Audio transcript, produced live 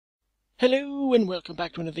Hello and welcome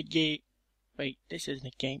back to another game. Wait, this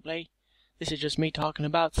isn't a gameplay. This is just me talking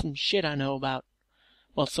about some shit I know about.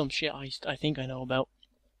 Well, some shit I think I know about.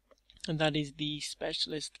 And that is the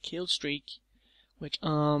specialist kill streak, which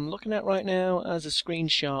I'm looking at right now as a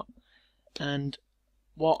screenshot. And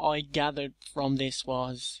what I gathered from this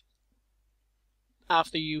was,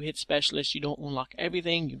 after you hit specialist, you don't unlock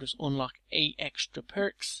everything. You just unlock 8 extra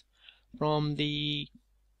perks from the,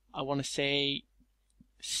 I want to say,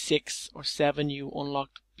 6 or 7 you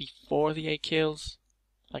unlocked before the 8 kills.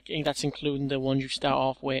 Like, I think that's including the ones you start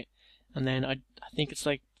off with, and then I think it's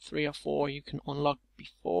like 3 or 4 you can unlock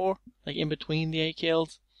before, like in between the 8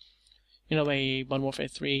 kills. You know, by Modern Warfare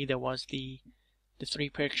 3 there was the 3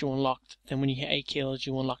 perks you unlocked, then when you hit 8 kills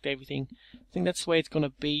you unlocked everything. I think that's the way it's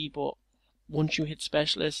gonna be, but once you hit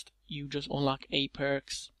specialist you just unlock 8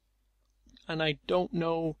 perks. And I don't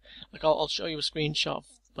know, like I'll show you a screenshot of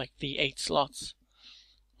like the 8 slots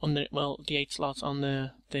on the, well, the 8 slots on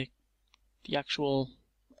the actual,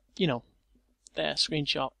 you know, the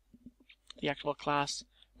screenshot, the actual class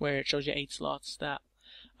where it shows you 8 slots. That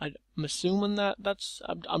I'm assuming that's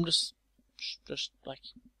I'm just like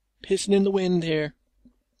pissing in the wind here,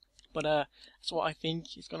 but that's what I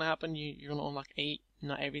think is gonna happen. You're gonna unlock 8,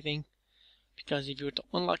 not everything, because if you were to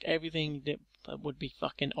unlock everything, that would be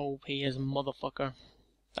fucking OP as a motherfucker.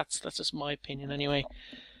 That's just my opinion anyway.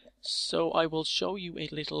 So I will show you a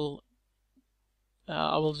little,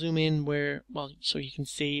 I will zoom in where, well, so you can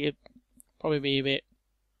see it. Probably be a bit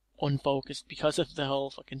unfocused because of the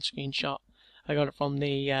whole fucking screenshot. I got it from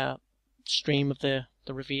the stream of the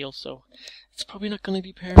reveal, so it's probably not going to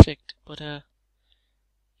be perfect, but you're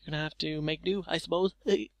going to have to make do, I suppose.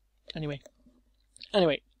 Anyway.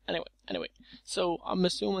 So I'm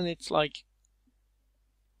assuming it's like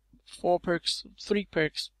 4 perks, 3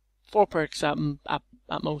 perks, 4 perks at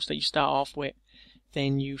most that you start off with.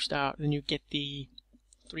 Then you get the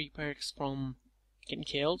 3 perks from getting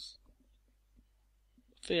kills.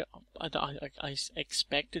 I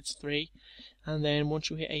expect it's 3, and then once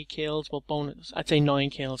you hit 8 kills, well, bonus, I'd say 9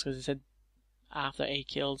 kills because it said after 8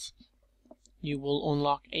 kills you will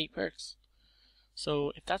unlock 8 perks.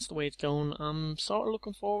 So if that's the way it's going, I'm sort of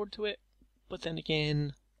looking forward to it, but then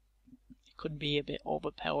again it could be a bit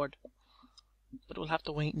overpowered, but we'll have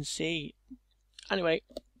to wait and see. Anyway,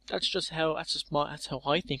 that's how I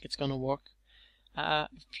think it's gonna work.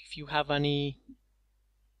 If you have any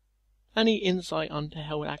insight onto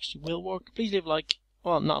how it actually will work, please leave a like.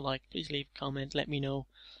 Well, not a like. Please leave a comment. Let me know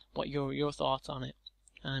what your thoughts on it,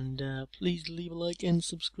 and please leave a like and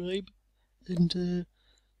subscribe. And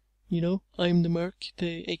you know, I'm the Merk,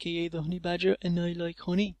 aka the Honey Badger, and I like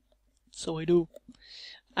honey, so I do.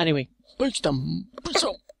 Anyway, peace the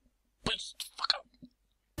fuck out.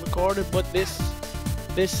 Recorded, but this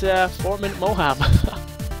 4-minute Moab.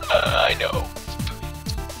 I know.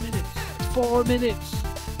 4 minutes.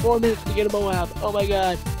 4 minutes to get a Moab. Oh my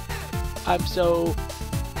god. I'm so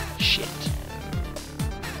shit.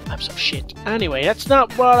 Anyway, that's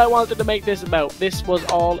not what I wanted to make this about. This was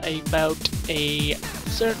all about a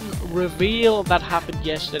certain reveal that happened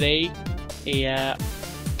yesterday. A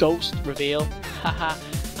ghost reveal. Haha.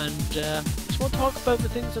 And just want to talk about the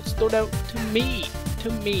things that stood out to me.